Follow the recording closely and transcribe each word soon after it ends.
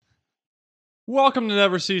Welcome to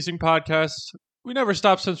Never Ceasing Podcast. We never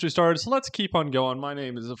stopped since we started, so let's keep on going. My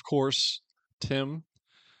name is, of course, Tim.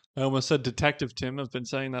 I almost said Detective Tim. I've been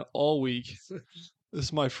saying that all week. This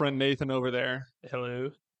is my friend Nathan over there.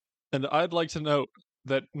 Hello. And I'd like to note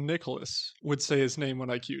that Nicholas would say his name when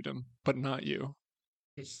I cued him, but not you.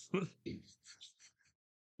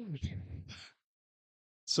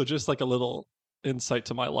 So just like a little insight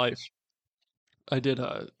to my life. I did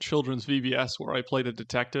a children's VBS where I played a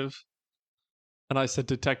detective. And I said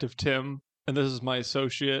Detective Tim, and this is my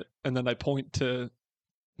associate. And then I point to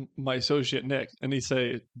my associate Nick, and he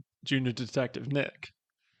say Junior Detective Nick.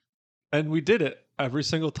 And we did it every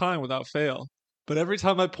single time without fail. But every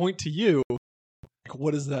time I point to you, like,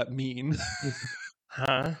 what does that mean?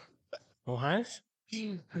 Huh? What?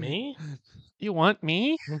 Me? You want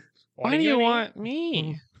me? Why do you want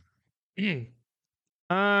me? You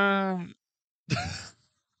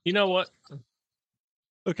know what?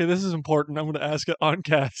 Okay, this is important. I'm going to ask it on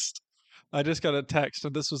cast. I just got a text,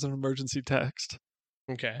 and this was an emergency text.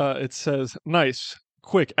 Okay. It says, "Nice.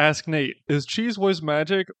 Quick, ask Nate. Is Cheese Whiz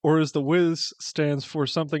magic, or is the Whiz stands for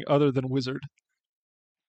something other than wizard?"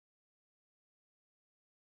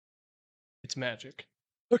 It's magic.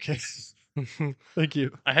 Okay. Thank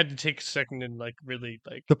you. I had to take a second and really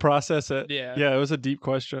To process it. Yeah. Yeah, it was a deep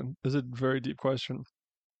question. It was a very deep question.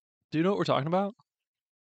 Do you know what we're talking about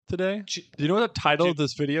today? Do you know what the title of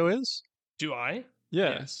this video is? Do I?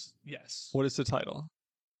 Yeah. Yes. What is the title?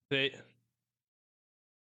 They.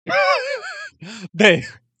 They.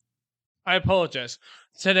 I apologize.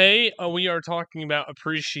 Today we are talking about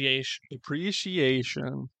appreciation.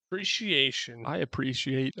 Appreciation. Appreciation. I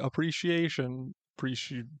appreciate appreciation.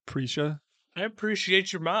 Appreciate. I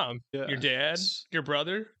appreciate your mom, Yeah. your dad, your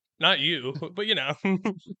brother. Not you, but you know.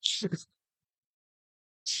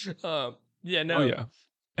 Yeah, no. Oh, yeah.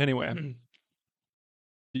 Anyway,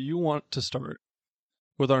 do you want to start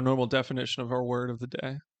with our normal definition of our word of the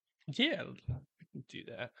day? Yeah, we can do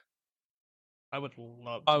that. I would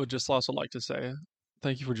love I would just also like to say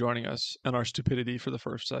thank you for joining us and our stupidity for the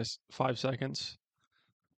first 5 seconds.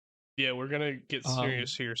 Yeah, we're going to get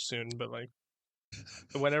serious here soon, but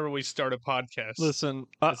whenever we start a podcast. Listen,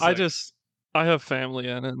 I have family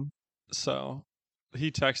in, and so he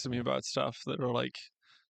texted me about stuff that are like,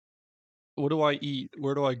 what do I eat?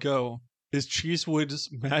 Where do I go? Is Cheese Whiz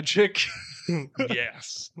magic?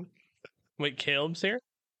 Yes. Wait, Caleb's here?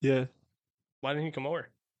 Yeah. Why didn't he come over?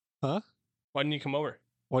 Huh? Why didn't he come over?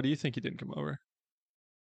 Why do you think he didn't come over?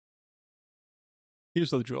 He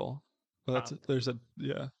was with Joel. There's a,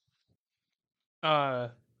 yeah.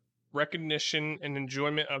 Recognition and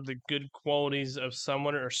enjoyment of the good qualities of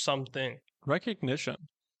someone or something. Recognition.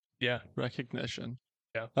 Yeah. Recognition.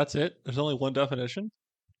 Yeah. That's it? There's only one definition?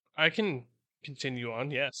 I can continue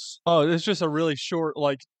on, yes. Oh, it's just a really short,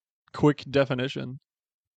 quick definition.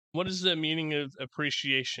 What is the meaning of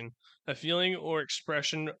appreciation? A feeling or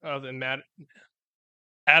expression of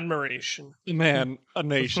admiration. Man, a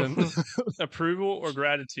nation. Approval or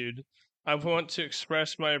gratitude. I want to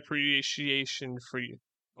express my appreciation for you,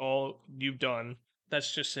 all you've done.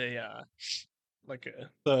 That's just they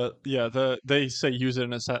say use it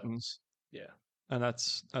in a sentence. Yeah. And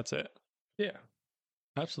that's it. Yeah.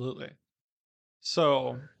 Absolutely.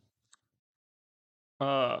 So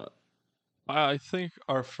I think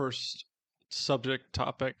our first subject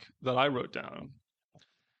topic that I wrote down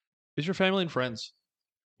is your family and friends.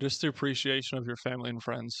 Just the appreciation of your family and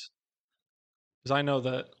friends. Because I know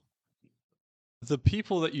that the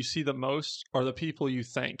people that you see the most are the people you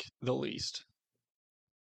thank the least.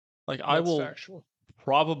 I will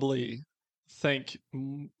probably thank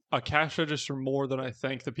a cash register more than I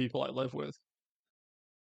thank the people I live with.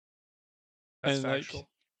 That's factual.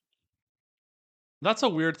 That's a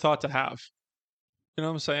weird thought to have. You know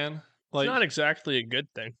what I'm saying? It's not exactly a good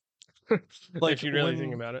thing. If you really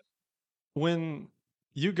think about it. When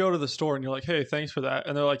you go to the store and you're like, "Hey, thanks for that,"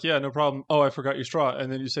 and they're like, "Yeah, no problem. Oh, I forgot your straw,"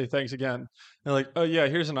 and then you say thanks again. And they're like, "Oh yeah,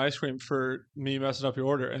 here's an ice cream for me messing up your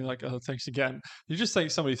order," and you're like, "Oh, thanks again." You just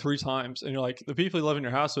thank somebody 3 times, and you're like, the people you live in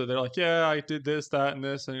your house with, they're like, "Yeah, I did this, that, and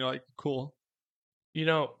this," and you're like, "Cool." You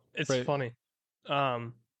know, it's funny.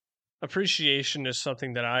 Appreciation is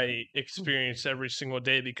something that I experience every single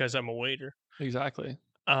day because I'm a waiter. Exactly.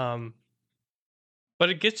 But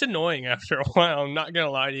it gets annoying after a while. I'm not gonna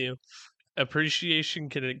lie to you. Appreciation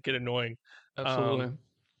can get annoying. Absolutely.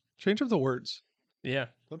 Change up the words. Yeah.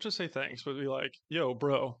 Don't just say thanks, but be like, "Yo,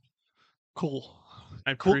 bro, cool.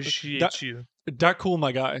 I appreciate you. That cool,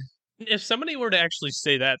 my guy." If somebody were to actually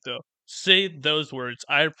say that, though, say those words,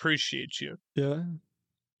 "I appreciate you." Yeah.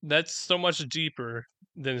 That's so much deeper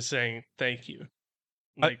than saying thank you.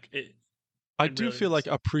 I It do really feel is. like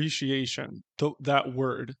appreciation, that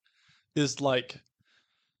word, is like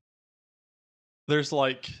there's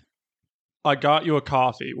like I got you a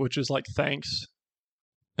coffee, which is like thanks,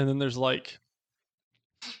 and then there's like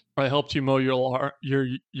I helped you mow your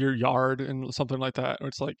yard and something like that. Or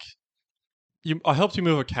it's like I helped you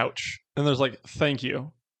move a couch, and there's like thank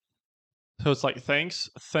you. So it's like thanks,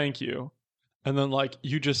 thank you, and then like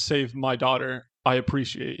you just saved my daughter. I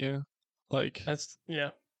appreciate you. Like That's yeah.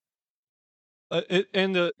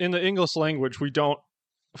 in the English language, we don't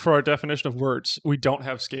for our definition of words we don't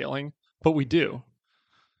have scaling, but we do,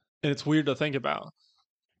 and it's weird to think about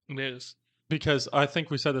It is. because I think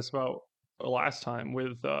we said this about last time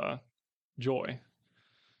with joy.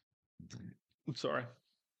 I'm sorry,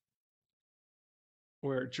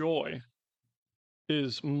 where joy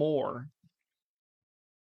is more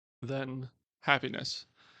than happiness.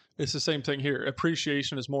 It's the same thing here.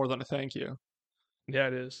 Appreciation is more than a thank you. Yeah,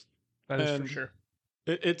 it is. That is for And sure.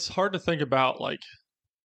 it's hard to think about like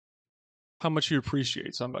how much you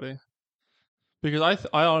appreciate somebody because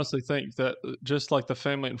I honestly think that just like the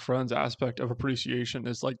family and friends aspect of appreciation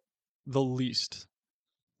is like the least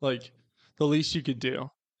you could do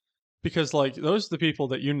because like those are the people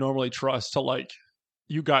that you normally trust to like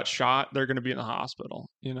you got shot, they're going to be in the hospital,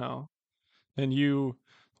 you know, and you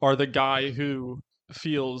are the guy who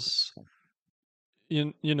feels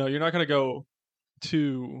you know you're not going to go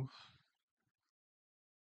to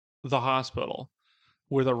the hospital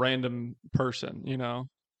with a random person, you know,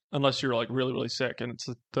 unless you're like really, really sick and it's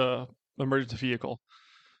the emergency vehicle.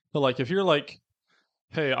 But like if you're like,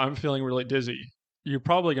 hey, I'm feeling really dizzy, you're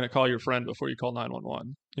probably going to call your friend before you call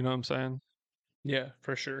 911. You know what I'm saying? Yeah,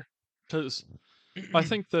 for sure. Because I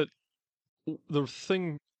think that the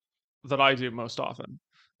thing that I do most often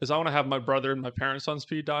is I want to have my brother and my parents on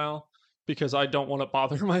speed dial because I don't want to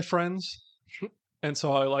bother my friends. And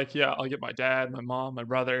so I like, yeah, I'll get my dad, my mom, my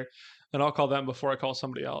brother, and I'll call them before I call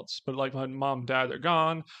somebody else. But like my mom and dad, they're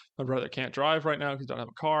gone. My brother can't drive right now because he don't have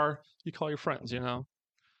a car. You call your friends, you know?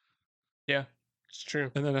 Yeah, it's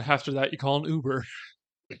true. And then after that, you call an Uber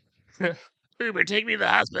Uber, take me to the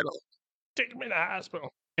hospital. Take me to the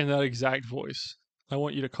hospital. in that exact voice. I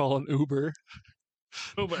want you to call an Uber.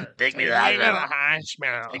 Uber, Take me to the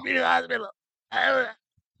hospital. Take me to the hospital. I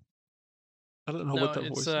don't know No, what that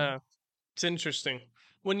voice is. it's interesting.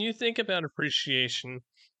 When you think about appreciation,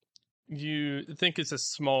 you think it's a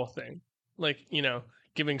small thing, like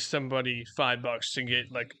giving somebody $5 to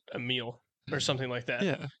get like a meal or something like that.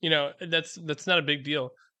 Yeah. That's not a big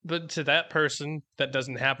deal. But to that person that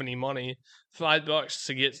doesn't have any money, $5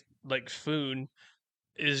 to get like food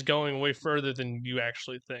is going way further than you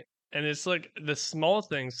actually think. And it's like the small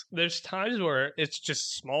things. There's times where it's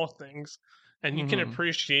just small things, and you can Mhm.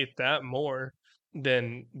 appreciate that more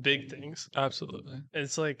than big things. Absolutely.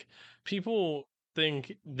 It's like people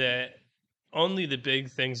think that only the big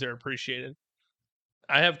things are appreciated.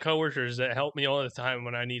 I have coworkers that help me all the time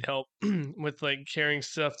when I need help with like carrying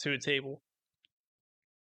stuff to a table.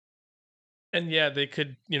 And yeah, they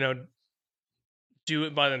could, do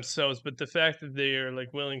it by themselves, but the fact that they are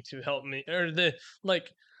like willing to help me or like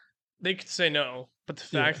they could say no, but the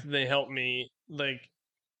Yeah. fact that they help me, like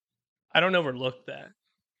I don't overlook that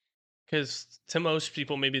because to most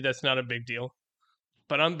people maybe that's not a big deal.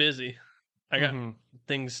 But I'm busy. I got Mhm.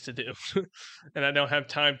 things to do, and I don't have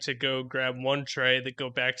time to go grab one tray, that go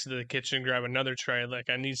back to the kitchen, grab another tray. Like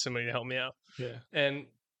I need somebody to help me out, Yeah. and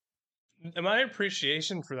my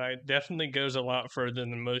appreciation for that definitely goes a lot further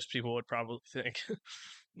than most people would probably think.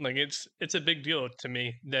 Like it's a big deal to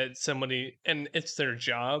me that somebody and it's their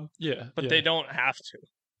job, Yeah. but Yeah. they don't have to.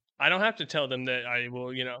 I don't have to tell them that I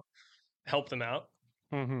will, help them out.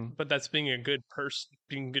 Mhm. But that's being a good person,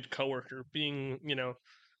 being a good coworker, being,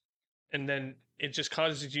 and then it just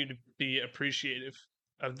causes you to be appreciative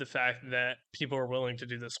of the fact that people are willing to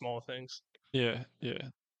do the small things. Yeah. Yeah.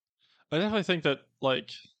 I definitely think that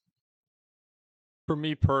like for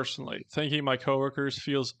me personally, thanking my coworkers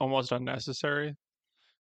feels almost unnecessary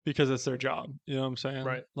because it's their job. You know what I'm saying?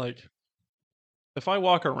 Right. Like if I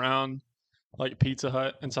walk around like Pizza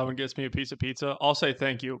Hut and someone gets me a piece of pizza, I'll say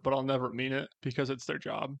thank you, but I'll never mean it because it's their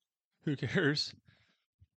job. Who cares?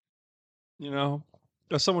 You know?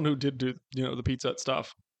 As someone who did do, the Pizza Hut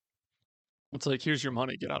stuff, it's like, here's your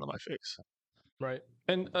money, get out of my face. Right.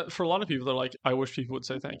 And for a lot of people, they're like, I wish people would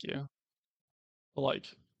say thank you. But like,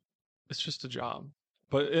 it's just a job.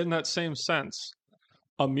 But in that same sense,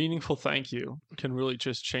 a meaningful thank you can really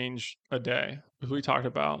just change a day. As we talked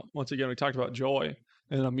about, once again, we talked about joy,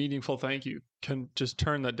 and a meaningful thank you can just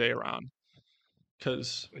turn that day around.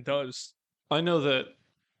 Because It does. I know that,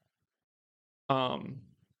 um,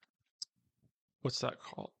 what's that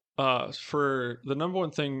called? for the number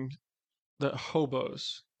one thing that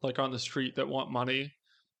hobos like on the street that want money,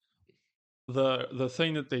 the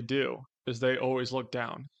thing that they do is they always look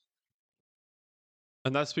down.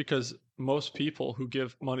 And that's because most people who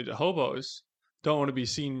give money to hobos don't want to be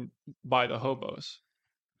seen by the hobos.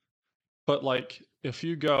 But like if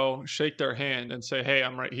you go shake their hand and say, "Hey,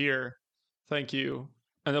 I'm right here. Thank you."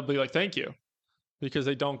 And they'll be like, "Thank you." Because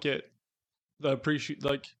they don't get the appreciate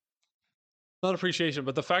like not appreciation,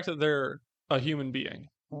 but the fact that they're a human being,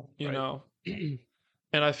 you Right. know.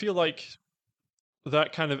 And I feel like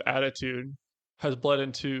that kind of attitude has bled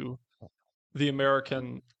into the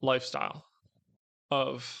American lifestyle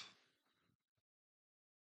of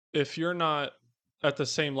if you're not at the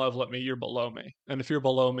same level at me, you're below me. And if you're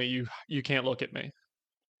below me, you can't look at me.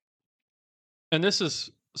 And this is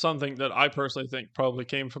something that I personally think probably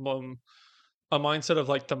came from a mindset of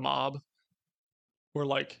like the mob, where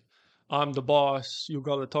like I'm the boss, you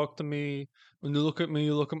gotta talk to me. When you look at me,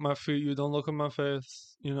 you look at my feet, you don't look at my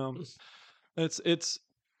face. You know, it's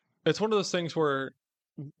it's one of those things where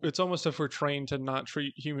it's almost if we're trained to not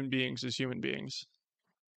treat human beings as human beings.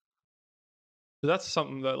 That's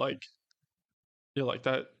something that like you're like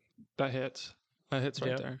that hits. That hits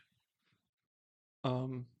right Yeah. there.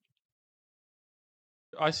 Um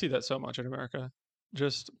I see that so much in America.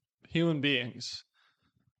 Just human beings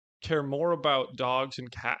care more about dogs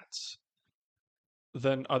and cats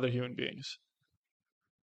than other human beings.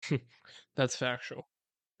 That's factual.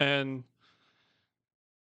 And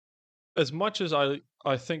as much as I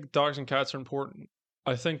think dogs and cats are important,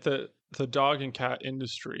 I think that the dog and cat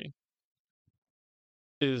industry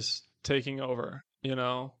is taking over, you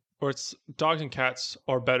know, or it's dogs and cats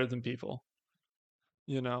are better than people,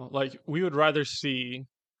 you know, like we would rather see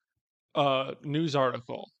a news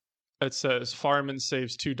article that says fireman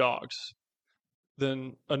saves two dogs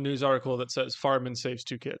than a news article that says fireman saves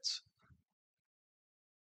two kids.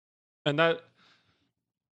 And that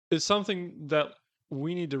is something that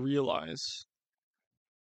we need to realize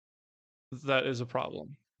that is a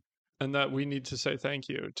problem and that we need to say thank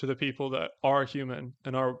you to the people that are human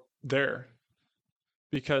and are there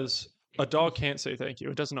because a dog can't say thank you.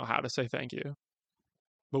 It doesn't know how to say thank you,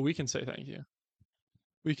 but we can say thank you.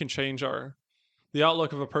 We can change the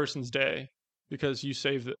outlook of a person's day because you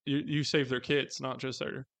save their kids, not just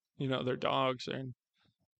their their dogs, and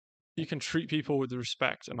you can treat people with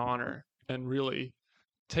respect and honor and really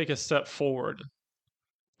take a step forward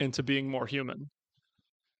into being more human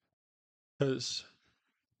because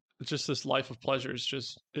just this life of pleasure is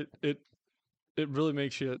just it really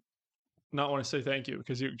makes you not want to say thank you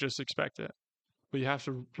because you just expect it, but you have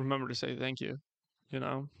to remember to say thank you, you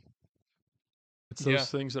know. It's Yeah. those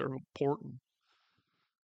things that are important.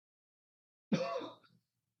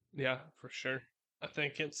 Yeah, for sure. I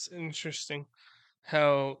think it's interesting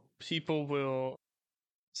how people will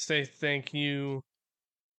say thank you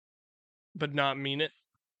but not mean it.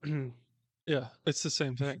 Yeah, it's the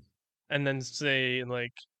same thing. And then say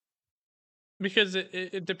like because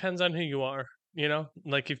it depends on who you are, you know?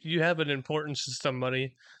 Like if you have an importance to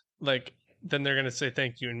somebody, like then they're gonna say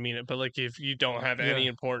thank you and mean it. But like if you don't have any Yeah,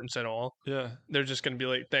 importance at all, yeah, they're just going to be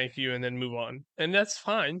like thank you and then move on, and that's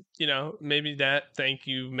fine. You know, maybe that thank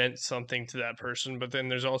you meant something to that person, but then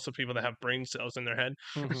there's also people that have brain cells in their head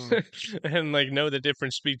hmm, and like know the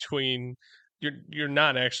difference between you're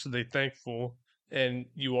not actually thankful and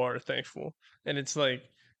you are thankful. And it's like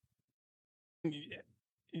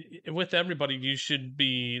with everybody you should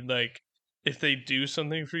be like, if they do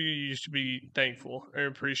something for you you should be thankful or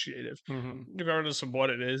appreciative hmm, regardless of what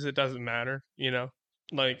it is. It doesn't matter, you know,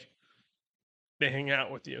 like they hang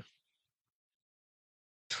out with you.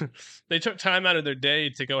 They took time out of their day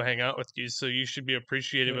to go hang out with you, so you should be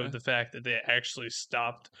appreciative yeah, of the fact that they actually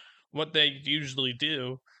stopped what they usually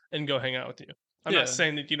do and go hang out with you. I'm not yeah,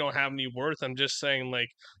 saying that you don't have any worth. I'm just saying, like,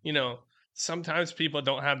 you know, sometimes people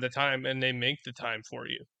don't have the time and they make the time for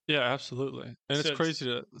you. yeah, absolutely. And it's So it's crazy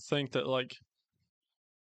to think that like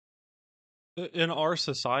in our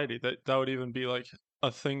society that would even be like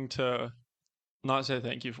a thing to not say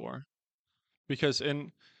thank you for because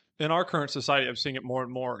in our current society I'm seeing it more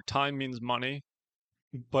and more. Time means money,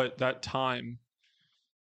 but that time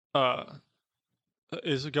uh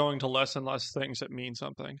is going to less and less things that mean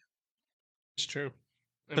something. it's true.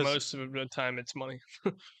 And Because most of the time it's money.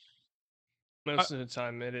 I, Most of the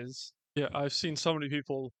time it is. yeah, I've seen so many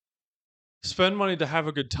people spend money to have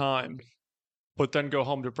a good time, but then go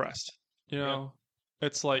home depressed. You Yeah. know,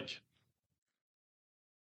 it's like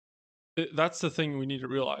that's the thing we need to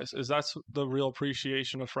realize is that's the real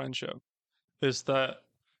appreciation of friendship. Is that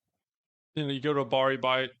you go to a bar, you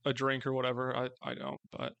buy a drink or whatever. I don't,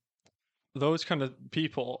 but those kind of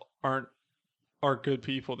people are good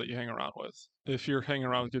people that you hang around with. If you're hanging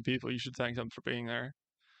around with good people, you should thank them for being there.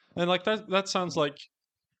 And like that sounds like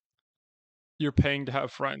you're paying to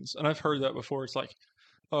have friends. And I've heard that before. It's like,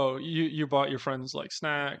 oh, you bought your friends like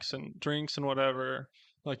snacks and drinks and whatever.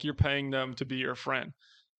 Like you're paying them to be your friend.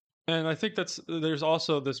 And I think there's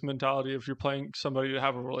also this mentality of you're paying somebody to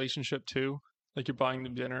have a relationship too, like you're buying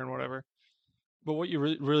them dinner and whatever. But what you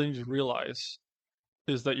really need to realize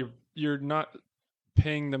is that you're not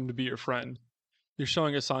paying them to be your friend. You're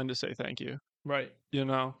showing a sign to say thank you. Right. You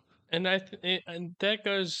know? And that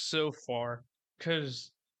goes so far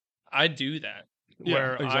because I do that Yeah,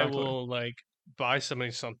 where I exactly. will like buy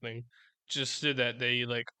somebody something just so that they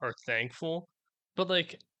like are thankful. But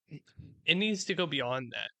like it needs to go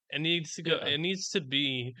beyond that. Yeah, It needs to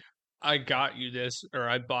be I got you this or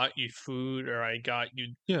I bought you food or I got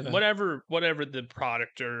you yeah, whatever the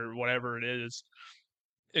product or whatever it is.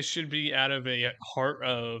 It should be out of a heart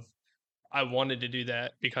of I wanted to do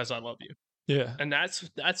that because I love you. yeah, And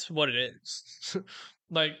that's what it is.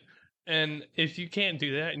 Like, and if you can't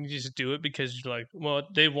do that and you just do it because you're like, well,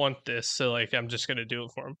 they want this, so like I'm just gonna do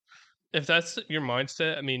it for them. If that's your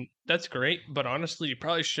mindset, I mean, that's great. But honestly, you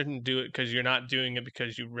probably shouldn't do it because you're not doing it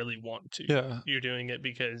because you really want to. yeah. You're doing it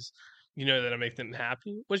because you know that'll make them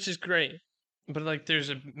happy, which is great. But like, there's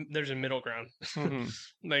a middle ground. Hmm.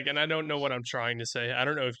 Like, and I don't know what I'm trying to say. I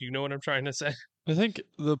don't know if you know what I'm trying to say. I think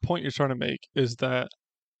the point you're trying to make is that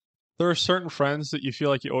there are certain friends that you feel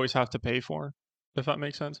like you always have to pay for, if that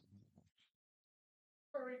makes sense.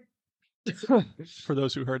 For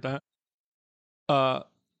those who heard that. Uh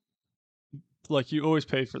like you always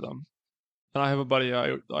pay for them. And I have a buddy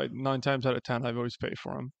I 9 times out of 10 I've always paid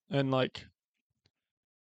for him. And like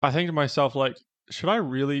I think to myself like should I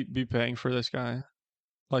really be paying for this guy?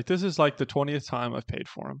 Like this is like the 20th time I've paid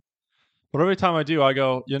for him. But every time I do I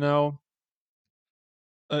go,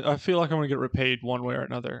 I feel like I'm going to get repaid one way or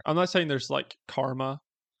another. I'm not saying there's like karma.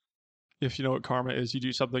 If you know what karma is, you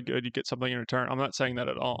do something good, you get something in return. I'm not saying that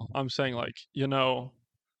at all. I'm saying like, he's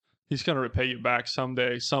going to repay you back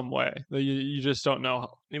someday, some way. You just don't know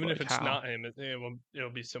Even if like it's how. not him,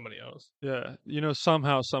 it'll be somebody else. Yeah,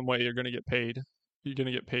 somehow, some way you're going to get paid. You're going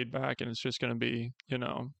to get paid back, and it's just going to be,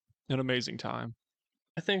 an amazing time.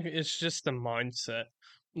 I think it's just the mindset.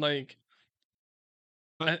 Like,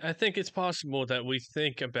 But I think it's possible that we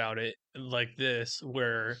think about it like this,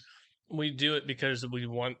 where we do it because we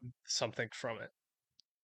want something from it.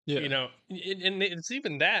 You yeah, know, and it's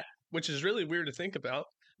even that, which is really weird to think about,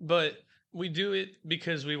 but we do it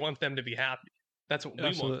because we want them to be happy. That's what we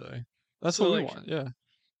want. absolutely. That's what So, we like, want. Yeah,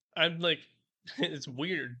 I'm like, it's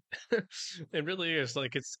weird. It really is.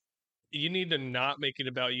 Like, you need to not make it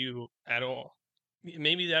about you at all.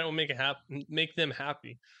 Maybe that'll make them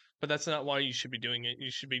happy, but that's not why you should be doing it.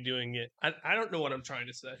 You should be doing it. I don't know what I'm trying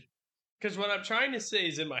to say because what I'm trying to say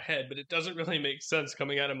is in my head, but it doesn't really make sense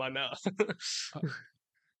coming out of my mouth.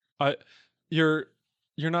 I, you're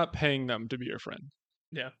you're not paying them to be your friend,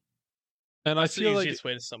 Yeah, and that's the easiest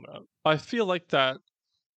way to sum it up. I feel like that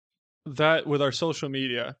with our social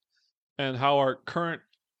media and how our current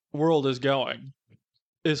world is going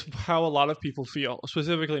is how a lot of people feel,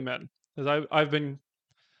 specifically men. Because I've been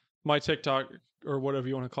my TikTok or whatever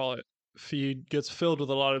you want to call it feed gets filled with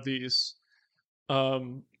a lot of these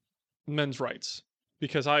um, men's rights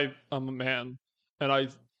because I'm a man and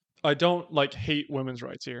I don't like hate women's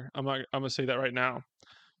rights here. I'm gonna say that right now,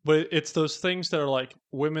 but it's those things that are like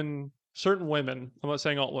certain women. I'm not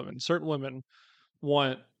saying all women. Certain women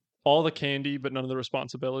want all the candy but none of the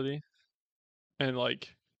responsibility, and like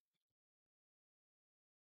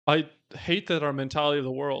I hate that our mentality of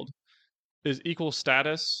the world is equal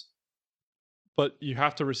status, but you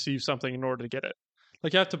have to receive something in order to get it.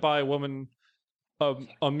 Like you have to buy a woman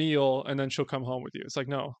a meal and then she'll come home with you. It's like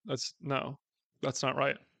no, that's not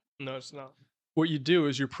right. No, it's not. What you do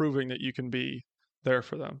is you're proving that you can be there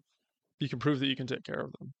for them. You can prove that you can take care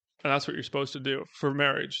of them, and that's what you're supposed to do for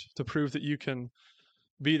marriage to prove that you can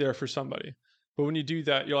be there for somebody. But when you do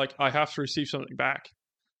that, you're like, I have to receive something back.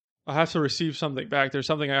 I have to receive something back. There's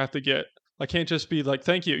something I have to get. I can't just be like,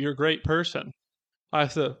 thank you, you're a great person. I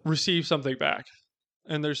have to receive something back.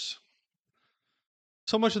 And there's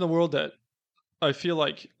so much in the world that I feel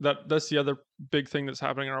like that's the other big thing that's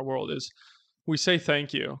happening in our world is we say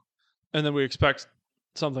thank you and then we expect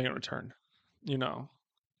something in return. You know,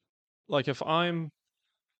 like if I'm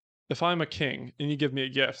a king and you give me a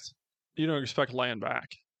gift, you don't expect land back.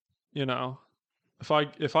 You know,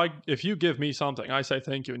 if you give me something, I say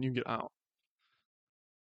thank you and you get out.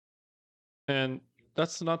 And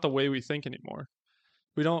that's not the way we think anymore.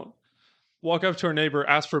 We don't. walk up to our neighbor,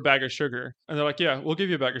 ask for a bag of sugar, and they're like, "Yeah, we'll give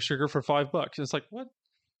you a bag of sugar for $5." And it's like, what?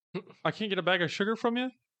 I can't get a bag of sugar from you?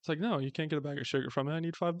 It's like, no, you can't get a bag of sugar from me. I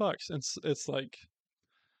need $5. It's like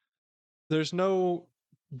there's no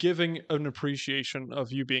giving an appreciation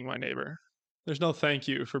of you being my neighbor. There's no thank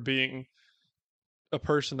you for being a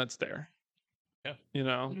person that's there. Yeah. You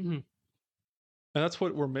know? Mm-hmm. And that's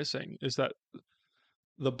what we're missing is that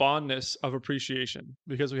the bondness of appreciation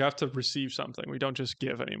because we have to receive something. We don't just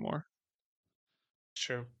give anymore.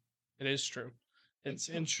 True. It is true. It's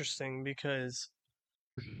interesting because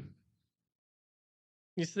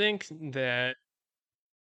you think that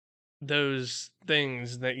those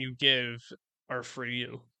things that you give are for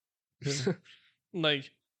you. Yeah.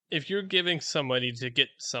 Like, if you're giving somebody to get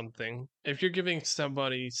something, if you're giving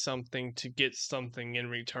somebody something to get something in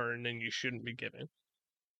return, then you shouldn't be giving.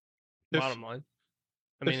 If Bottom line.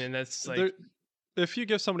 I mean, and that's like, there, if you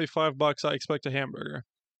give somebody $5, I expect a hamburger.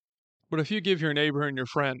 But if you give your neighbor and your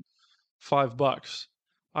friend $5,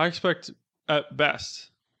 I expect at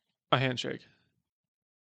best a handshake.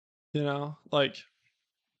 You know, like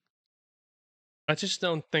I just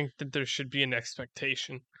don't think that there should be an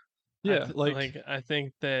expectation. yeah, Like I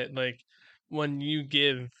think that like when you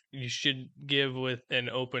give, you should give with an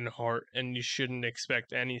open heart, and you shouldn't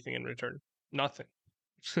expect anything in return. Nothing.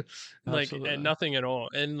 Like and absolutely nothing at all.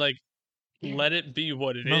 And like let it be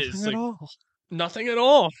what it nothing is. at Like all. nothing at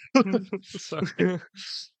all. Sorry.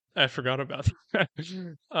 I forgot about that.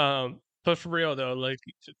 But for real though, like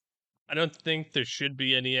I don't think there should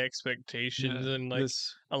be any expectations, Yeah, and like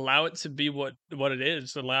this allow it to be what it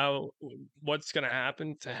is. Allow what's gonna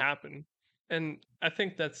happen to happen. And I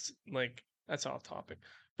think that's like that's off topic.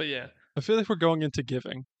 But yeah. I feel like we're going into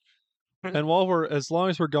giving. And as long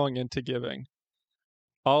as we're going into giving,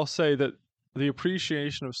 I'll say that the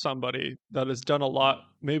appreciation of somebody that has done a lot,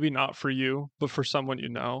 maybe not for you, but for someone you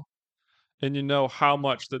know, and you know how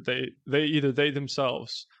much that they either they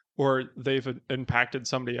themselves or they've impacted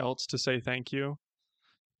somebody else to say thank you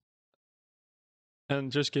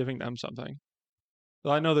and just giving them something.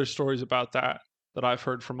 I know there's stories about that I've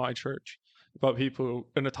heard from my church about people who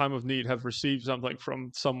in a time of need have received something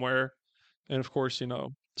from somewhere, and of course, you know,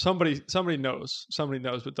 somebody knows,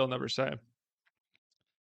 but they'll never say.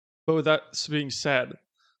 But with that being said,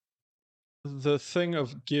 the thing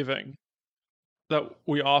of giving that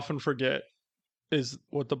we often forget is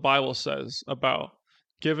what the Bible says about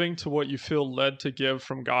giving to what you feel led to give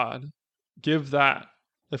from God. Give that.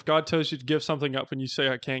 If God tells you to give something up and you say,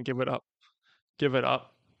 I can't give it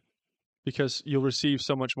up because you'll receive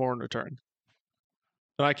so much more in return.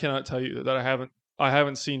 And I cannot tell you that I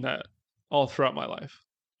haven't seen that all throughout my life.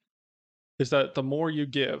 Is that the more you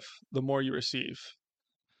give, the more you receive.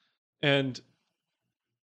 And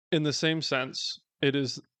in the same sense, it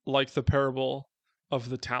is like the parable of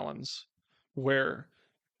the talons, where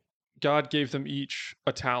God gave them each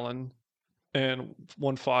a talon and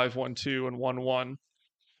 1 5, 1 2, and 1 1.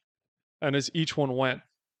 And as each one went,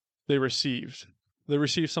 they received. They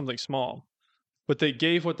received something small, but they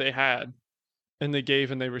gave what they had, and they gave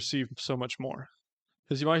and they received so much more.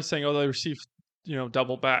 Because you might be saying, oh, they received, you know,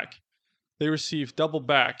 double back. They received double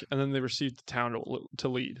back, and then they received the town to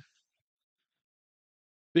lead.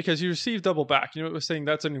 Because you receive double back. You know what we're saying?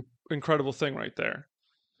 That's an incredible thing right there.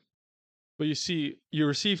 But you see, you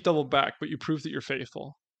receive double back, but you prove that you're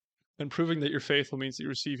faithful. And proving that you're faithful means that you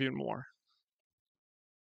receive even more.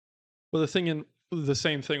 Well, the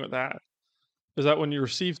same thing with that is that when you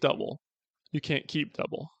receive double, you can't keep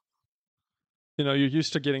double. You know, you're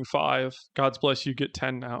used to getting 5. God's bless you, get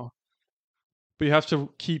 10 now. But you have to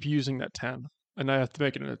keep using that 10, and I have to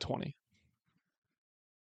make it into 20.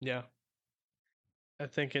 Yeah. I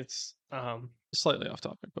think it's Slightly off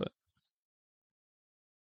topic, but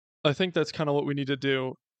I think that's kind of what we need to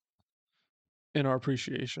do in our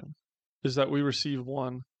appreciation is that we receive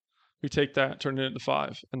 1, we take that, turn it into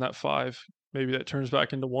 5, and that 5, maybe that turns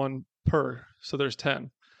back into 1 per, so there's 10.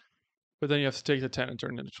 But then you have to take the 10 and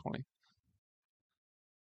turn it into 20.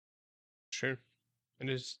 sure. It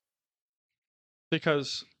is.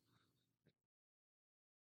 Because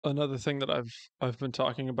another thing that I've been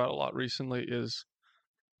talking about a lot recently is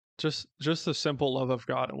just the simple love of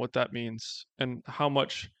God and what that means and how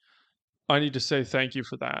much I need to say thank you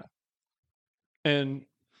for that. And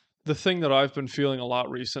the thing that I've been feeling a lot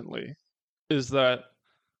recently is that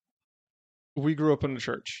we grew up in a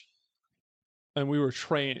church and we were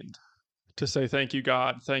trained to say thank you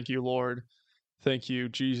God, thank you Lord, thank you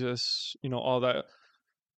Jesus, you know, all that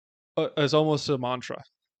as almost a mantra.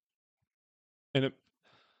 And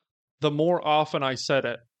the more often I said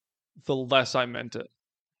it, the less I meant it.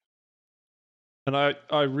 And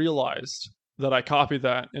I realized that I copied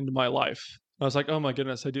that into my life. I was like, oh my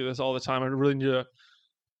goodness, I do this all the time. I really need to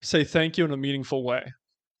say thank you in a meaningful way.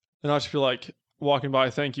 And not just be like walking by,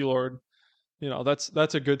 thank you, Lord.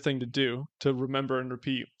 That's a good thing to do, to remember and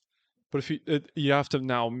repeat. But if you have to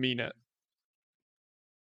now mean it.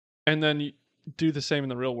 And then you do the same in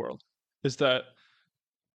the real world. Is that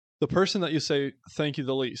the person that you say thank you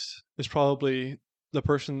the least is probably the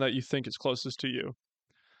person that you think is closest to you.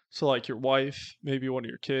 So like your wife, maybe one of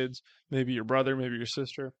your kids, maybe your brother, maybe your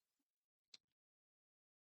sister.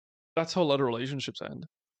 That's how a lot of relationships end.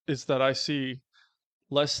 Is that I see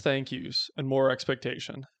less thank yous and more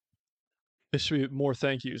expectation. It should be more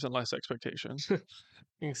thank yous and less expectation. You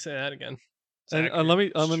can say that again. And let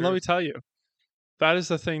me tell you, that is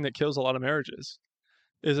the thing that kills a lot of marriages.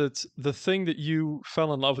 Is it's the thing that you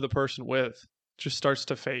fell in love with a person with just starts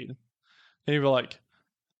to fade. And you're like,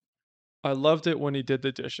 I loved it when he did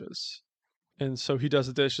the dishes. And so he does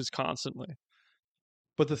the dishes constantly.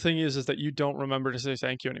 But the thing is that you don't remember to say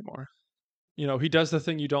thank you anymore. He does the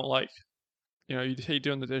thing you don't like. You hate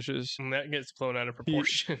doing the dishes. And that gets blown out of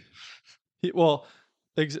proportion. That's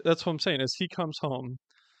what I'm saying. Is he comes home,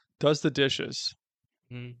 does the dishes.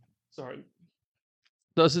 Sorry.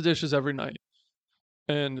 Does the dishes every night.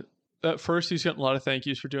 And at first he's getting a lot of thank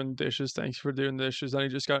yous for doing the dishes. Thanks for doing the dishes. Then he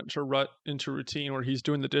just got into routine where he's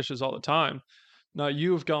doing the dishes all the time. Now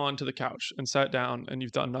you have gone to the couch and sat down and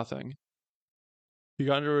you've done nothing. You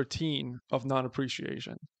got into a routine of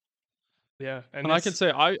non-appreciation. Yeah. And I can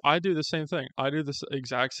say I do the same thing. I do this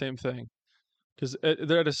exact same thing. Because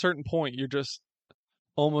at a certain point, you're just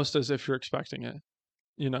almost as if you're expecting it,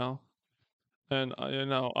 And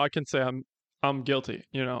I can say I'm guilty.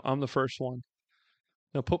 I'm the first one.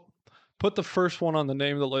 Put the first one on the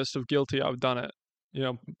name of the list of guilty. I've done it.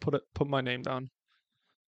 Put my name down.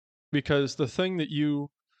 Because the thing that you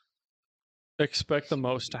expect the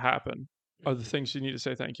most to happen are the things you need to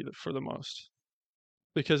say thank you for the most.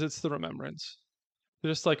 Because it's the remembrance.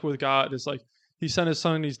 Just like with God, it's like he sent his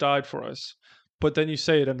son and he's died for us. But then you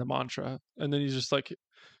say it in the mantra. And then you just like,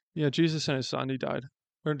 yeah, Jesus sent his son, he died.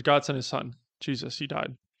 Or God sent his son, Jesus, he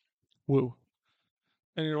died. Woo.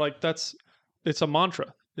 And you're like, it's a mantra.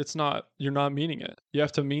 You're not meaning it. You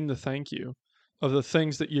have to mean the thank you of the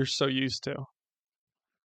things that you're so used to.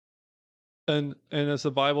 And as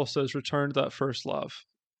the Bible says, return to that first love.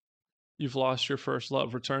 You've lost your first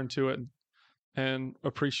love. Return to it and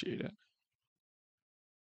appreciate it.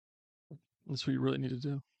 That's what you really need to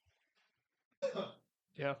do.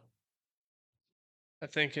 Yeah. I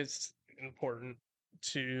think it's important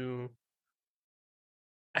to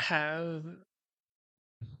have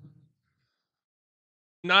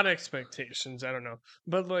not expectations, I don't know,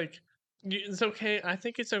 but like it's okay. I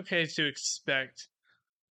think it's okay to expect,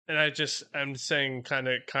 and I'm saying kind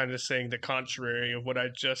of saying the contrary of what I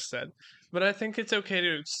just said, but I think it's okay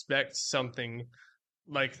to expect something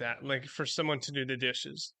like that, like for someone to do the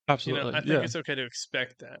dishes. Absolutely. I think it's okay to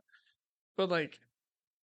expect that, but like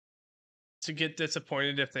to get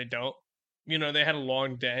disappointed if they don't. They had a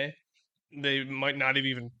long day. They might not have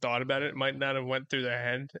even thought about it. It might not have went through their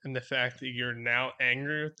head, and the fact that you're now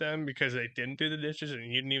angry with them because they didn't do the dishes and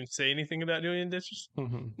you didn't even say anything about doing the dishes,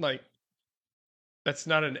 like that's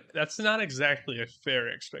not exactly a fair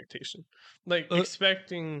expectation. Like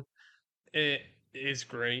expecting it is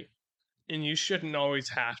great, and you shouldn't always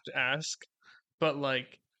have to ask, but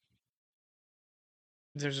like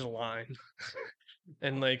there's a line,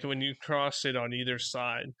 and like when you cross it on either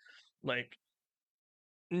side, like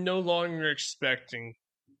no longer expecting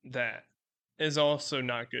that is also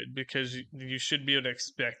not good, because you should be able to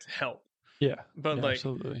expect help. Yeah. But yeah, like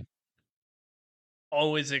absolutely.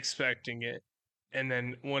 Always expecting it, and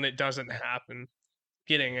then when it doesn't happen,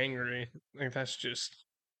 getting angry, like that's just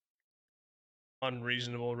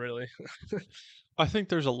unreasonable, really. I think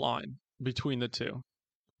there's a line between the two.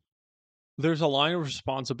 There's a line of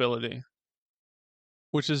responsibility,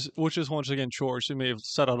 which is once again chores. You may have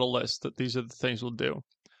set out a list that these are the things we'll do,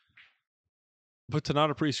 but to not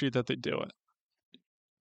appreciate that they do it,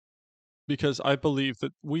 because I believe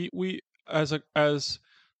that we as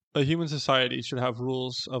a human society should have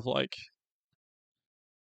rules of like.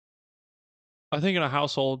 I think in a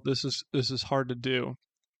household this is hard to do,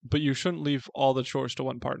 but you shouldn't leave all the chores to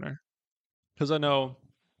one partner, because I know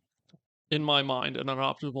in my mind, in an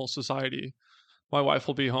optimal society, my wife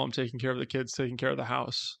will be home taking care of the kids, taking care of the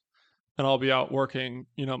house, and I'll be out working,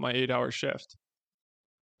 my 8-hour shift.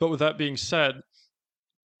 But with that being said,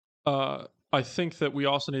 I think that we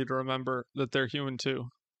also need to remember that they're human too.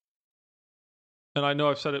 And I know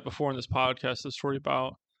I've said it before in this podcast, the story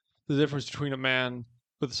about the difference between a man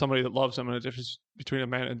with somebody that loves him and a difference between a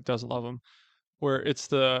man that doesn't love him, where it's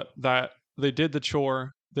that they did the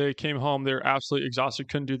chore, they came home, they were absolutely exhausted,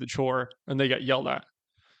 couldn't do the chore, and they got yelled at.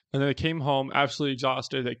 And then they came home absolutely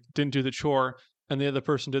exhausted, they didn't do the chore, and the other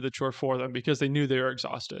person did the chore for them because they knew they were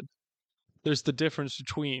exhausted. There's the difference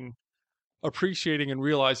between appreciating and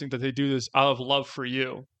realizing that they do this out of love for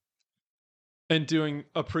you and doing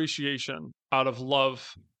appreciation out of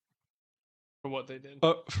love For what they did.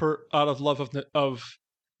 out of love of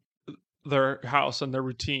their house and their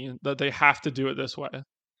routine, that they have to do it this way.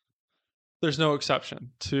 There's no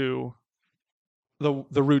exception to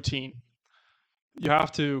the routine. You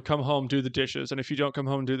have to come home, do the dishes, and if you don't come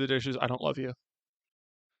home and do the dishes, I don't love you.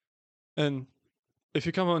 And if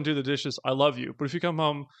you come home and do the dishes, I love you. But if you come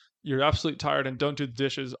home, you're absolutely tired and don't do the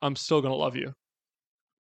dishes, I'm still gonna love you.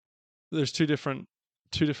 There's two different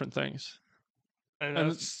things. And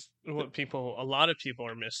And that's what a lot of people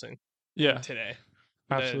are missing yeah, today.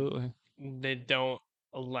 absolutely. They don't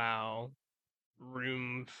allow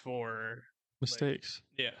room for Mistakes.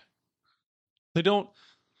 yeah. They don't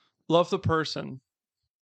love the person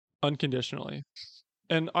unconditionally.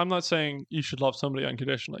 And I'm not saying you should love somebody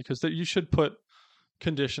unconditionally, because you should put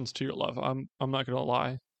conditions to your love. I'm not going to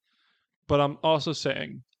lie. But I'm also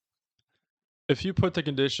saying, if you put the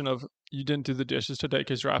condition of you didn't do the dishes today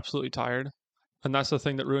because you're absolutely tired, and that's the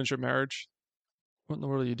thing that ruins your marriage, what in the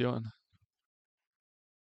world are you doing?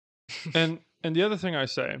 And the other thing I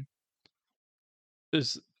say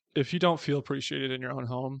is, if you don't feel appreciated in your own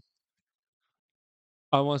home,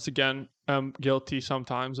 I once again am guilty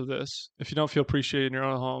sometimes of this. If you don't feel appreciated in your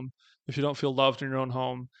own home, if you don't feel loved in your own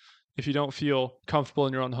home, if you don't feel comfortable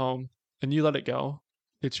in your own home, and you let it go,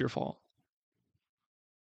 it's your fault.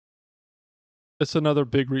 It's another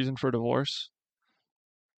big reason for divorce,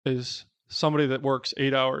 is somebody that works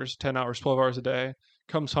 8 hours, 10 hours, 12 hours a day,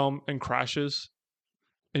 comes home and crashes,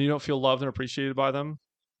 and you don't feel loved and appreciated by them,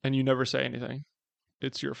 and you never say anything.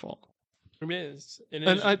 It's your fault. It is. And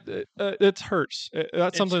it hurts.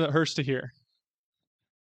 That's something that hurts to hear.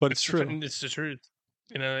 But it's true. It's the truth.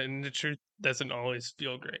 And the truth doesn't always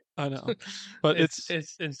feel great. I know. But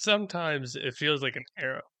and sometimes it feels like an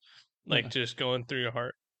arrow, like just going through your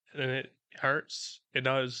heart. And it hurts. It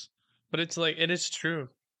does. But it's like, it is true.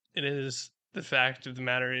 It is. The fact of the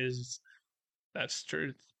matter is, that's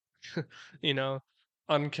truth.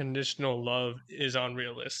 Unconditional love is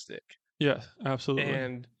unrealistic. Yeah, absolutely.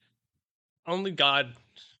 And only God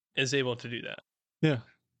is able to do that. Yeah.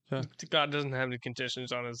 God doesn't have any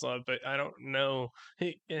conditions on his love, but I don't know.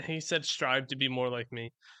 He said strive to be more like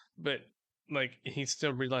me, but like he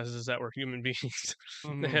still realizes that we're human beings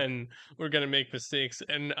and we're gonna make mistakes.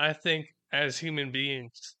 And I think as human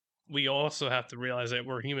beings, we also have to realize that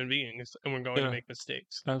we're human beings and we're going to make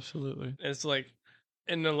mistakes. Absolutely. It's like,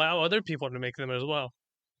 and allow other people to make them as well.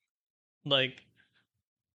 Like,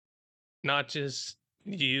 not just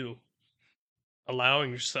you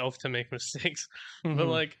allowing yourself to make mistakes, but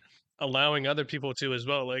like allowing other people to as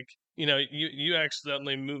well. Like, you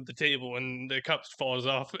accidentally move the table and the cup falls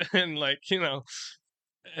off, and like, and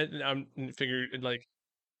I'm figured like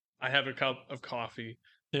I have a cup of coffee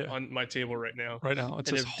on my table right now. Right now,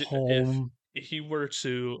 it's and home. If he were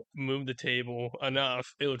to move the table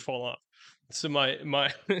enough, it would fall off. So my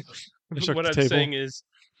what I'm saying is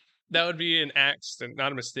that would be an accident,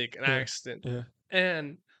 not a mistake, an accident. Yeah.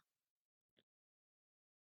 And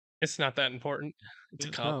it's not that important. It's a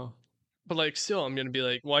cup. No. But like still I'm gonna be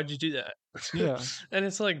like, why'd you do that? Yeah. And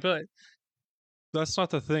it's like, but that's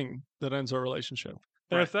not the thing that ends our relationship.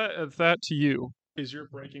 And if that to you is your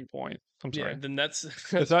breaking point, I'm sorry. Yeah, then that's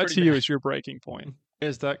if that to you is your breaking point,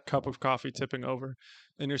 is that cup of coffee tipping over,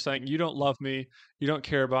 and you're saying you don't love me, you don't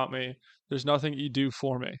care about me, there's nothing you do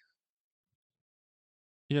for me.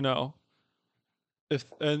 If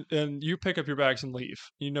and you pick up your bags and leave,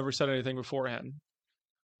 you never said anything beforehand.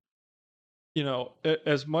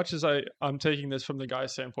 As much as I'm taking this from the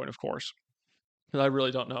guy's standpoint, of course, because I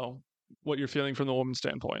really don't know what you're feeling from the woman's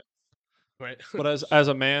standpoint. Right. But as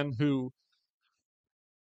a man who,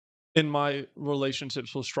 in my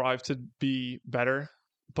relationships, will strive to be better,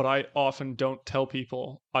 but I often don't tell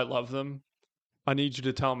people I love them. I need you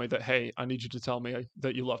to tell me that, hey, I need you to tell me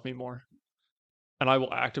that you love me more. And I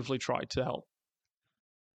will actively try to help.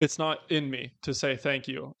 It's not in me to say thank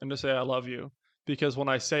you and to say I love you, because when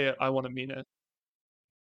I say it, I want to mean it.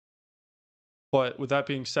 But with that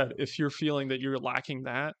being said, if you're feeling that you're lacking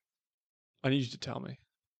that, I need you to tell me.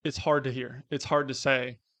 It's hard to hear. It's hard to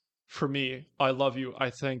say, for me, I love you,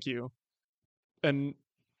 I thank you. And,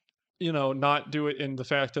 not do it in the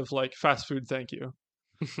fact of like fast food thank you.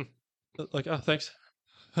 Like, oh, thanks.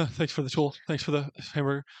 Thanks for the tool. Thanks for the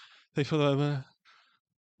hamburger. Thanks for the...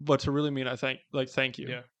 But to really mean thank you.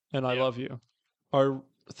 Yeah. And I love you. Are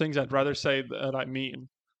things I'd rather say that I mean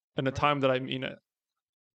and the Right. time that I mean it.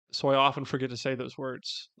 So I often forget to say those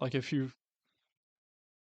words. Like if you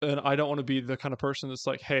and I don't want to be the kind of person that's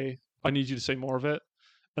like, "Hey, I need you to say more of it,"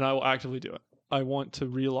 and I will actively do it. I want to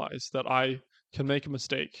realize that I can make a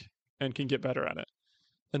mistake and can get better at it,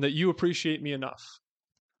 and that you appreciate me enough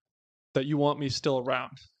that you want me still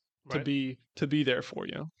around Right. to be there for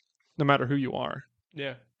you, no matter who you are.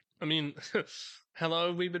 Yeah. I mean, how long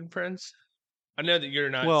have we been friends? I know that you're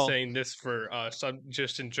not Well, saying this for us. I'm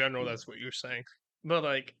just in general. That's what you're saying. But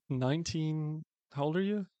like 19. How old are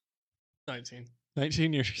you? 19.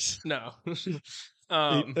 19 years. No.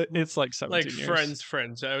 um, It's like like 17 years.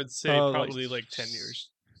 friends. I would say Like probably like 10 years.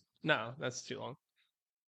 No, that's too long.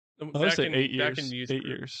 I would say 8 Back in years. youth 8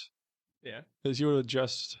 group. years. Yeah. Because you would have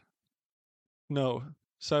just no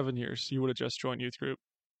 7 years. You would have just joined youth group.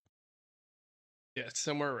 Yeah,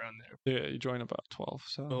 somewhere around there. Yeah, you joined about 12.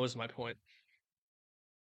 So What was my point?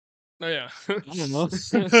 Oh yeah. I don't know. I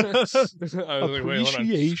was like, wait, hold on.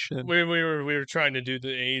 Appreciation. We were trying to do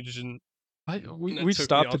the age and We that we took me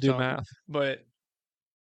stopped to off do topic. math. But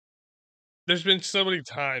there's been so many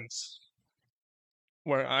times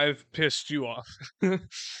where I've pissed you off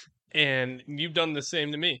and you've done the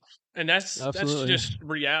same to me. And that's Absolutely. just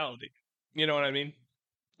reality. You know what I mean?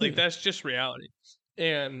 Like Yeah. that's just reality.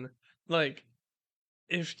 And like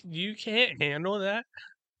if you can't handle that,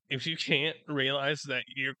 if you can't realize that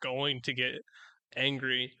you're going to get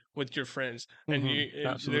angry with your friends and there's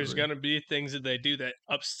Absolutely. going to be things that they do that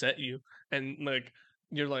upset you and like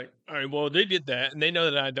you're like, all right, well they did that and they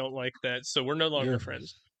know that I don't like that, so we're no longer Yeah.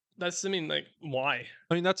 friends. That's, I mean, like, why?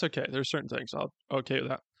 I mean, that's okay. There's certain things I'll okay with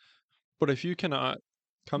that. But if you cannot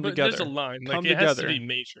come But there's a together, line, like come it has to together, be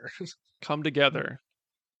major. come together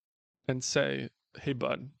and say, "Hey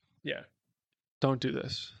bud, Yeah, don't do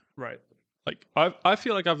this." right. Like I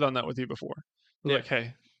feel like I've done that with you before. Yeah. Like,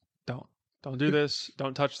 "Hey, don't do this.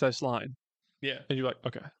 Don't touch this line." Yeah, And you're like,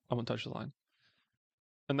 "Okay, I'm going to touch the line."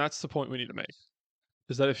 And that's the point we need to make.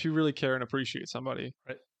 Is that if you really care and appreciate somebody,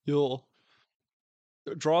 right. you'll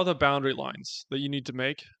draw the boundary lines that you need to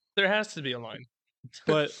make. There has to be a line.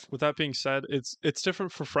 But with that being said, it's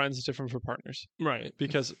different for friends, it's different for partners. Right.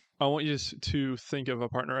 Because I want you to think of a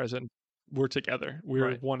partner as in we're together, we're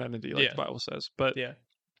Right. one entity, like Yeah. the Bible says. But Yeah.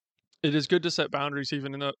 it is good to set boundaries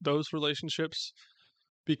even in those relationships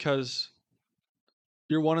because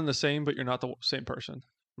you're one and the same, but you're not the same person.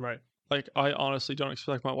 Right. Like I honestly don't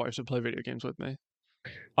expect my wife to play video games with me.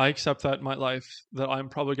 I accept that in my life that I'm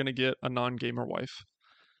probably going to get a non-gamer wife.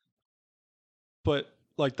 But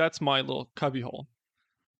like that's my little cubbyhole.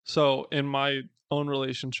 So in my own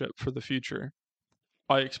relationship for the future,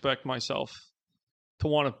 I expect myself to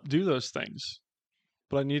want to do those things,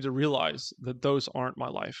 but I need to realize that those aren't my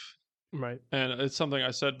life. Right. And it's something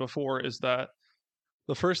I said before is that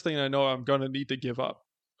the first thing I know I'm going to need to give up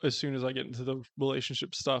as soon as I get into the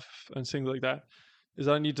relationship stuff and things like that is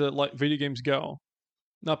I need to let video games go.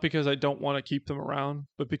 Not because I don't want to keep them around,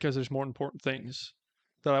 but because there's more important things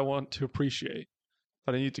that I want to appreciate,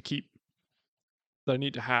 that I need to keep, that I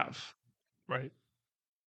need to have. Right.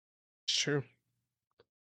 It's true.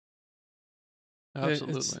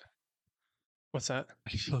 Absolutely. What's that?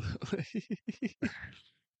 Absolutely.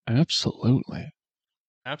 Absolutely.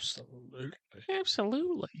 Absolutely.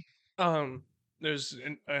 Absolutely. There's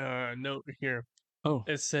a note here. Oh,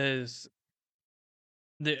 It says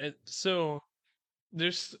so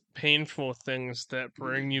there's painful things that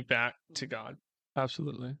bring you back to God.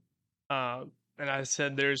 absolutely. And I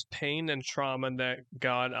said there's pain and trauma that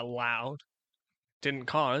God allowed, didn't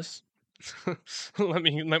cause. let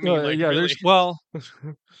me like Yeah, really. there's well,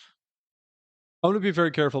 I'm going to be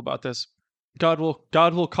very careful about this. God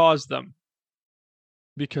will cause them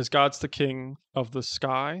because God's the king of the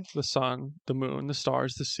sky, the sun, the moon, the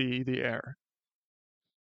stars, the sea, the air.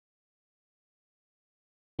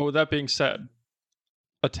 But with that being said,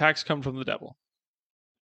 attacks come from the devil.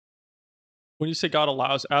 When you say God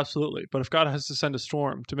allows, absolutely. But if God has to send a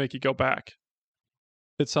storm to make you go back,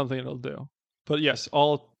 it's something it'll do. But yes,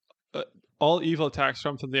 all evil attacks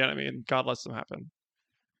come from the enemy, and God lets them happen.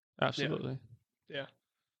 Absolutely. Yeah.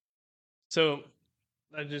 So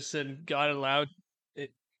I just said God allowed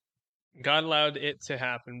it. God allowed it to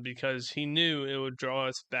happen because He knew it would draw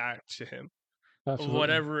us back to Him, Absolutely.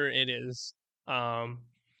 whatever it is.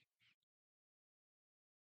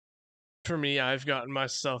 For me, I've gotten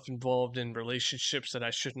myself involved in relationships that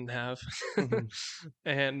I shouldn't have.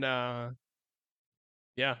 And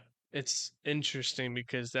yeah, it's interesting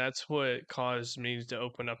because that's what caused me to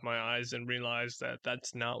open up my eyes and realize that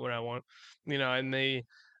that's not what I want.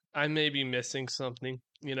 I may be missing something,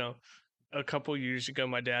 a couple years ago,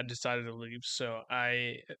 my dad decided to leave, so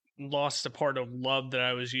I lost a part of love that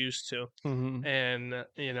I was used to. Mm-hmm. And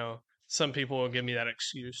some people will give me that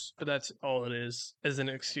excuse, but that's all it is an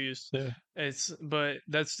excuse. Yeah, But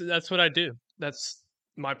that's what I do. That's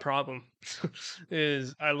my problem.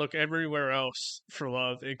 Is I look everywhere else for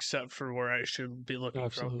love except for where I should be looking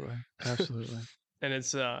from. absolutely, absolutely. And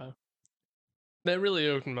it's that really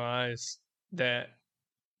opened my eyes that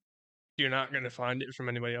you're not going to find it from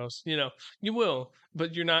anybody else. You will,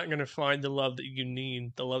 but you're not going to find the love that you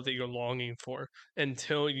need, the love that you're longing for,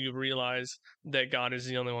 until you realize that God is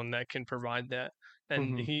the only one that can provide that.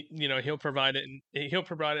 And Mm-hmm. he'll provide it, and he'll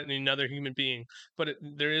provide it in another human being. But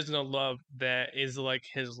there is no love that is like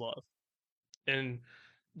his love, and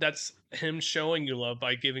that's him showing you love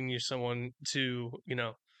by giving you someone to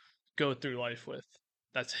go through life with.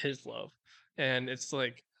 That's his love, and it's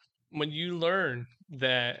like when you learn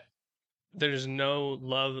that there's no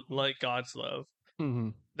love like God's love,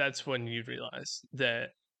 Mm-hmm. that's when you realize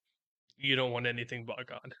that you don't want anything but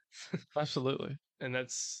God. Absolutely. And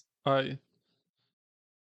that's I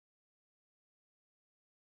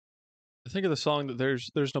think of the song that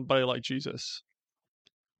there's nobody like Jesus,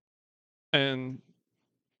 and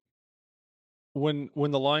when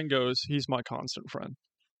the line goes, "He's my constant friend,"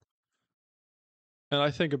 and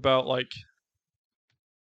I think about like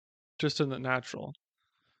just in the natural,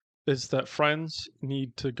 is that friends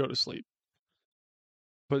need to go to sleep,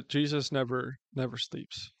 but Jesus never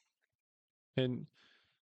sleeps, and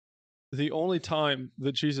the only time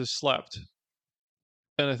that Jesus slept,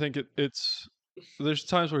 and I think it's there's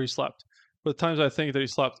times where he slept, but the times I think that he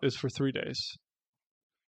slept is for 3 days,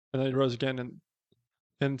 and then he rose again,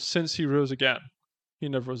 and since he rose again, he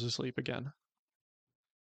never was asleep again.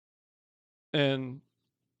 And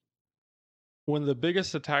when the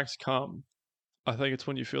biggest attacks come, I think it's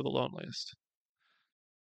when you feel the loneliest.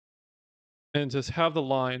 And to have the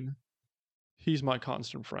line, "He's my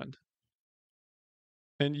constant friend."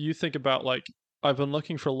 And you think about like I've been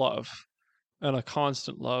looking for love and a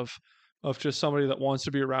constant love of just somebody that wants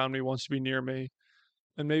to be around me, wants to be near me.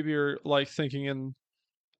 And maybe you're like thinking in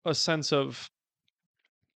a sense of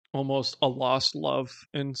almost a lost love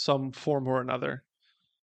in some form or another.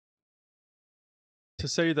 To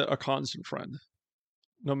say that a constant friend,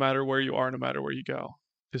 no matter where you are, no matter where you go,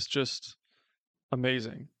 is just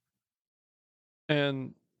amazing.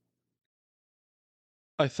 And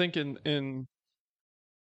I think in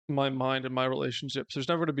my mind and my relationships, there's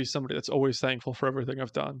never to be somebody that's always thankful for everything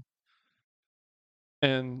I've done.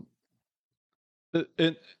 And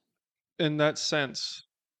in in that sense,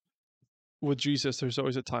 with Jesus, there's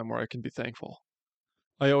always a time where I can be thankful.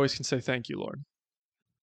 I always can say thank you, Lord,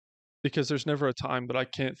 because there's never a time that I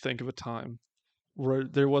can't think of a time where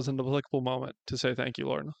there was an applicable moment to say thank you,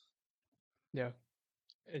 Lord. yeah.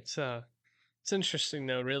 It's interesting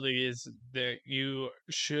though, really, is that you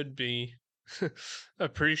should be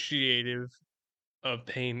appreciative of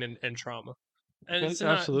pain and trauma. And it's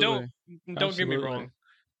not Absolutely, don't get me absolutely. wrong,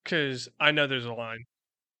 because I know there's a line.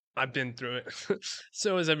 I've been through it.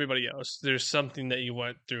 So is everybody else. There's something that you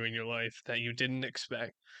went through in your life that you didn't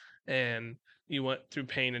expect, and you went through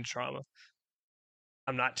pain and trauma.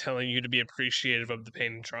 I'm not telling you to be appreciative of the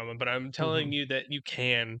pain and trauma, but I'm telling Hmm. you that you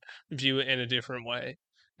can view it in a different way.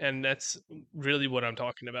 And that's really what I'm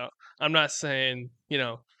talking about. I'm not saying,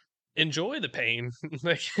 enjoy the pain,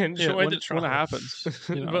 like Yeah, enjoy the when it trauma, happens,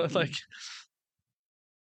 but like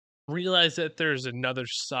realize that there's another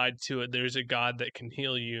side to it. There's a God that can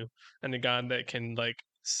heal you and a God that can like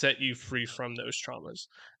set you free from those traumas.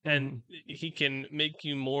 And mhm. he can make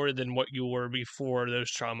you more than what you were before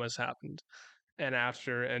those traumas happened and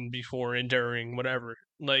after and before and during whatever.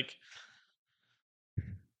 Like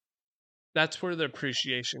that's where the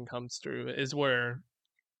appreciation comes through is where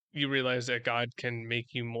you realize that God can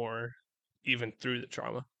make you more even through the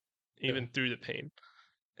trauma, Yeah, even through the pain.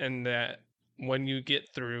 And that when you get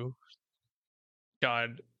through,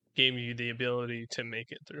 God gave you the ability to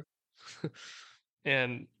make it through.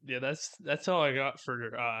 And yeah, that's all I got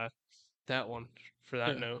for that one, for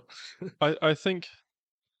that yeah. note. I think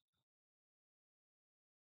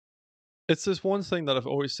it's this one thing that I've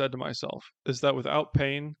always said to myself is that without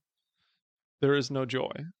pain, there is no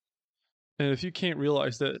joy. And if you can't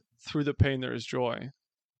realize that through the pain there is joy,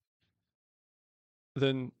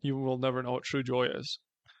 then you will never know what true joy is.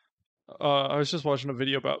 I was just watching a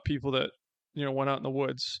video about people that went out in the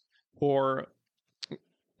woods, or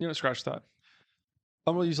scratch that.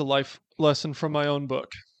 I'm gonna use a life lesson from my own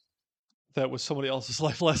book that was somebody else's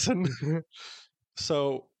life lesson.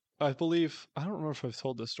 So I believe I don't remember if I've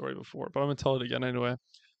told this story before, but I'm gonna tell it again anyway.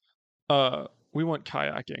 We went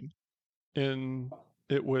kayaking, and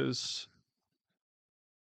it was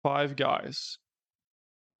 5 guys,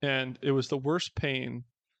 and it was the worst pain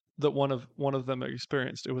that one of them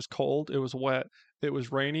experienced. It was cold, it was wet, it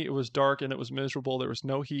was rainy, it was dark, and it was miserable. There was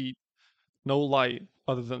no heat, no light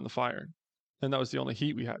other than the fire. And that was the only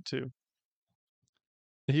heat we had too.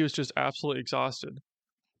 And he was just absolutely exhausted.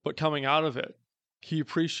 But coming out of it, he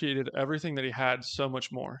appreciated everything that he had so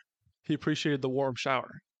much more. He appreciated the warm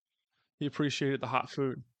shower. He appreciated the hot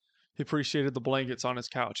food. He appreciated the blankets on his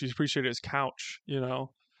couch. He appreciated his couch, you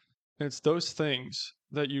know? And it's those things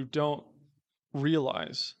that you don't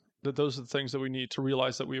realize that those are the things that we need to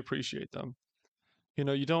realize that we appreciate them. You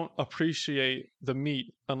know, you don't appreciate the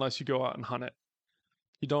meat unless you go out and hunt it.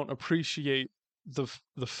 You don't appreciate the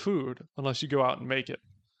food unless you go out and make it.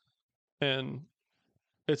 And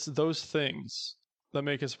it's those things that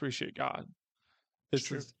make us appreciate God. It's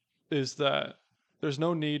True. is that there's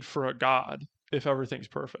no need for a God if everything's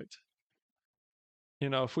perfect. You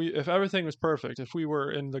know, if everything was perfect, if we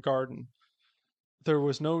were in the garden, there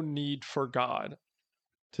was no need for God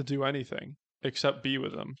to do anything except be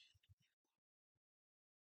with him.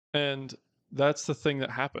 And that's the thing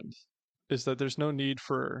that happened, is that there's no need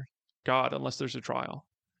for God unless there's a trial.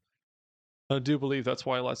 I do believe that's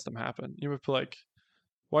why he lets them happen. You would be like,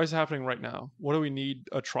 why is it happening right now? What do we need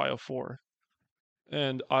a trial for?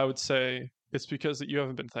 And I would say it's because that you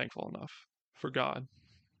haven't been thankful enough for God.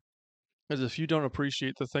 As if you don't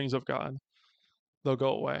appreciate the things of God, they'll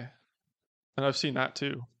go away. And I've seen that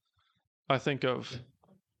too. I think of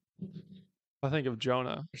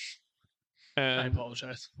Jonah, I and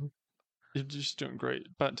apologize. you're just doing great,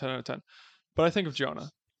 about 10 out of 10. But I think of Jonah,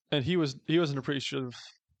 and he wasn't appreciative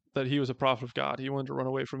that he was a prophet of God. He wanted to run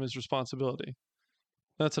away from his responsibility.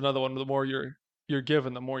 That's another one. The more you're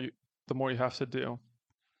given, the more you have to do.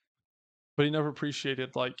 But he never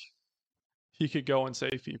appreciated like he could go and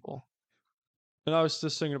save people. And I was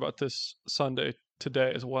just thinking about this Sunday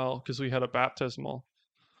today as well, because we had a baptismal.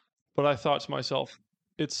 But I thought to myself,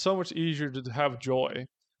 it's so much easier to have joy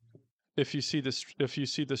if you see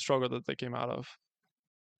the struggle that they came out of.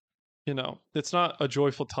 You know, it's not a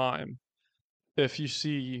joyful time if you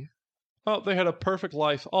see, oh, they had a perfect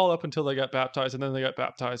life all up until they got baptized, and then they got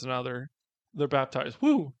baptized, and now they're baptized.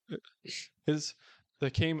 Woo! They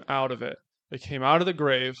came out of it. They came out of the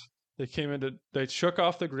grave. They shook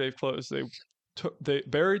off the grave clothes. They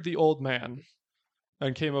buried the old man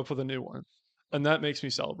and came up with a new one. And that makes me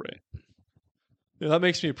celebrate. Yeah, that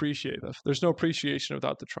makes me appreciate it. There's no appreciation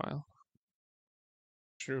without the trial.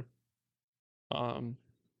 True.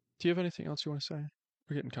 Do you have anything else you want to say?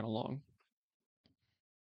 We're getting kind of long.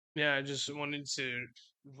 Yeah, I just wanted to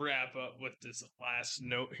wrap up with this last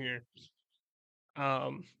note here.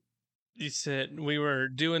 You said we were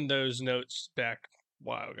doing those notes back a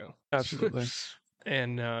while ago. Absolutely.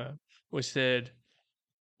 And we said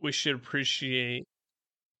we should appreciate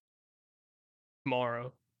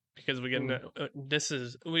tomorrow because we get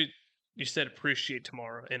you said appreciate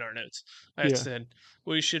tomorrow in our notes. I Yeah. said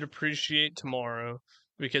we should appreciate tomorrow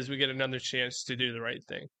because we get another chance to do the right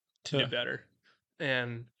thing, to do better.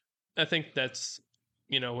 And I think that's,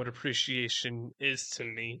 what appreciation is to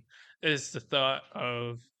me, is the thought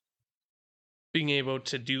of being able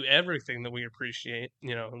to do everything that we appreciate,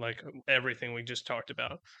 like everything we just talked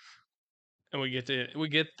about. And we get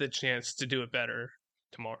the chance to do it better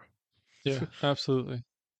tomorrow. Yeah, absolutely.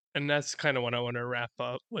 And that's kind of what I want to wrap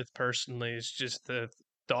up with personally, is just the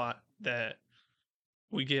thought that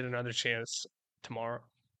we get another chance tomorrow.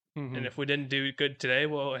 Mm-hmm. And if we didn't do good today,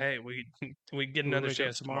 well, hey, we get another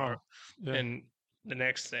chance tomorrow. Yeah. And the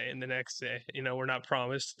next day and the next day. We're not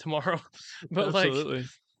promised tomorrow. But absolutely.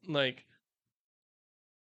 like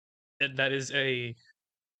that is a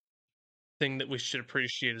thing that we should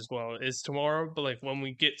appreciate as well, is tomorrow. But like when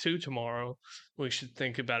we get to tomorrow, we should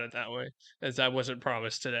think about it that way, as I wasn't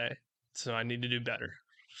promised today, so I need to do better.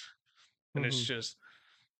 And it's just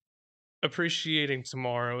appreciating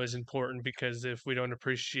tomorrow is important, because if we don't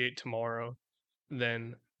appreciate tomorrow,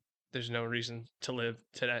 then there's no reason to live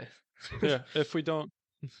today. Yeah, if we don't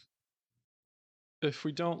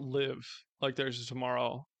live like there's a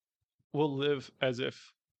tomorrow, we'll live as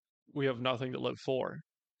if we have nothing to live for.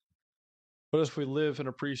 But if we live and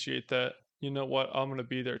appreciate that, you know what, I'm going to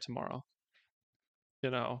be there tomorrow.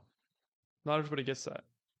 Not everybody gets that.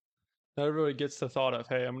 Not everybody gets the thought of,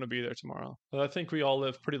 hey, I'm going to be there tomorrow. But I think we all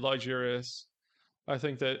live pretty luxurious. I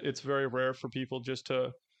think that it's very rare for people just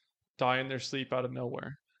to die in their sleep out of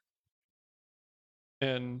nowhere.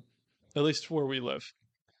 And at least where we live.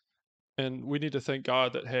 And we need to thank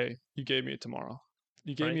God that, hey, you gave me it tomorrow.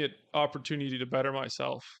 You gave me an opportunity to better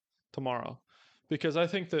myself tomorrow. Because I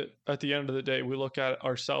think that at the end of the day, we look at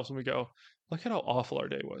ourselves and we go, look at how awful our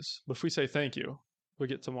day was. But if we say thank you, we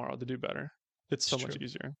get tomorrow to do better. It's so much true.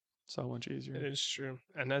 easier. So much easier. It is true,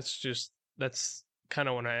 and that's kind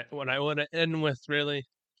of what I want to end with. Really,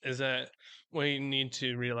 is that we need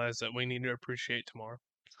to realize that we need to appreciate tomorrow.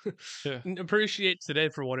 Yeah, Appreciate today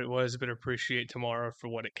for what it was, but appreciate tomorrow for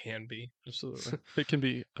what it can be. absolutely. It can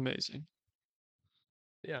be amazing.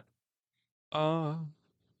 Yeah, Uh,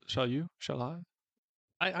 shall you? Shall I?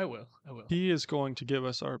 I will. I will. He is going to give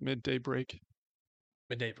us our midday break.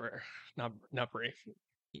 Midday prayer, not break.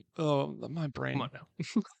 Oh, my Come brain. on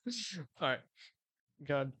now. All right,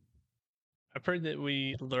 God, I pray that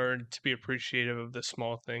we learn to be appreciative of the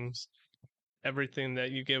small things. Everything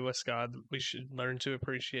that you give us, God, we should learn to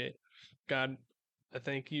appreciate. God, I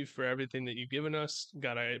thank you for everything that you've given us.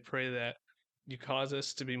 God, I pray that you cause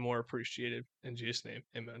us to be more appreciative. In Jesus' name,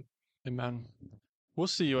 amen. Amen. We'll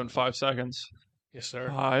see you in 5 seconds. Yes, sir.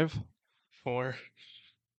 5, 4,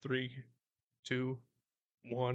 3, 2, 1.